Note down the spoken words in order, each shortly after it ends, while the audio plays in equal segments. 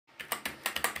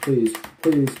Please,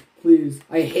 please, please.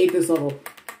 I hate this level.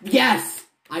 Yes!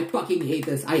 I fucking hate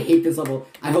this. I hate this level.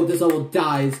 I hope this level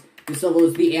dies. This level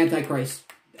is the Antichrist.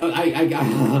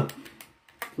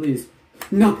 Please.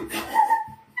 No.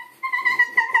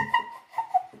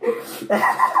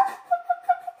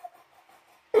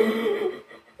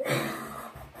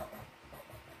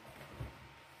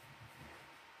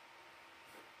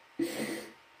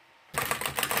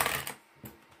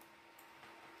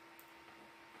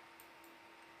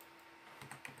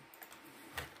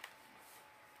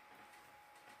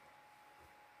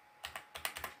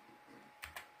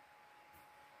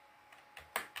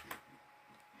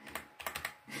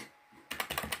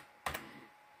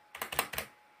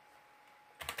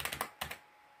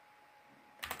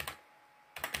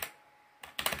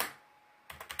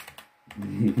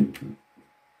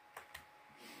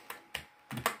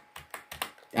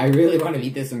 I really want to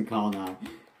beat this in call now.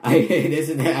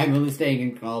 I'm only staying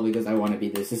in call because I want to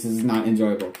beat this. This is not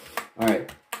enjoyable.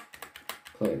 Alright.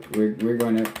 Click. We're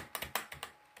going to...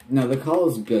 No, the call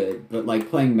is good, but like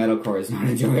playing MetalCore is not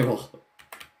enjoyable.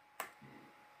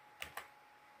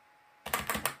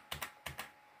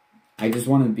 I just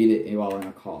want to beat it while in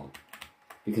a call.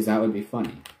 Because that would be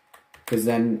funny. Because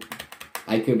then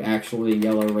I could actually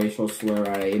yell a racial slur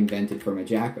I invented for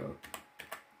MaJackO.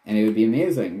 And it would be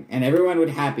amazing. And everyone would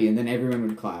be happy, and then everyone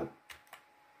would clap.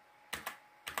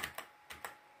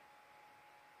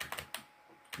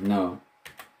 No.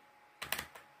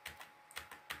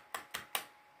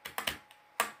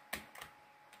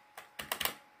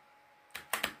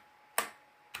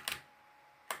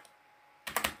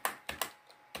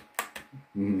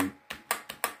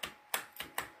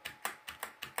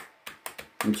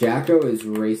 MaJackO is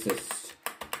racist.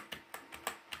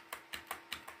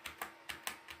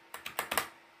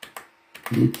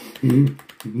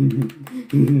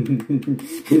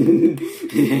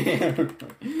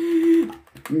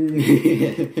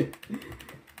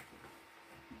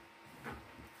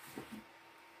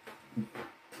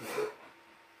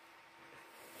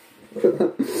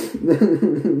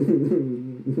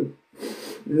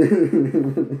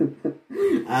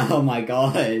 Oh my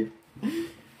god.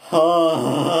 Oh,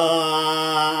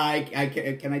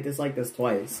 can I dislike this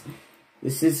twice?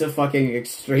 This is a fucking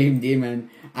extreme demon.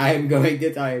 I'm going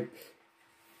to type.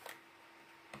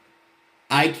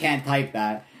 I can't type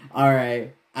that.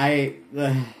 Alright.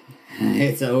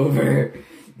 It's over.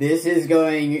 This is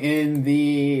going in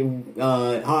the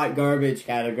hot garbage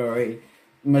category.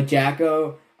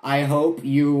 MaJackO, I hope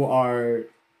you are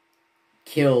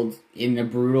killed in a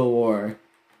brutal war.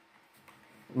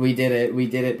 We did it. We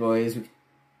did it, boys.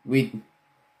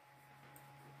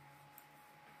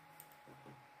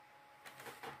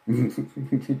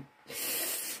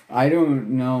 I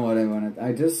don't know what I wanted.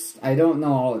 I don't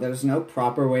know. There's no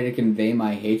proper way to convey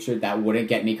my hatred that wouldn't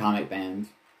get me comic banned.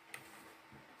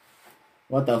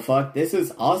 What the fuck? This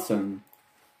is awesome.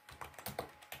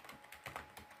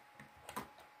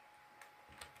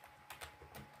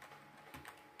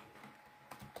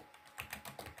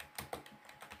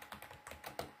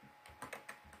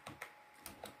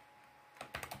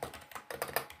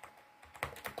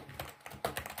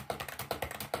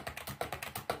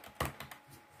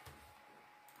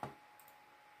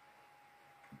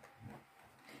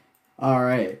 All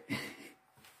right.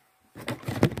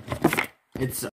 It's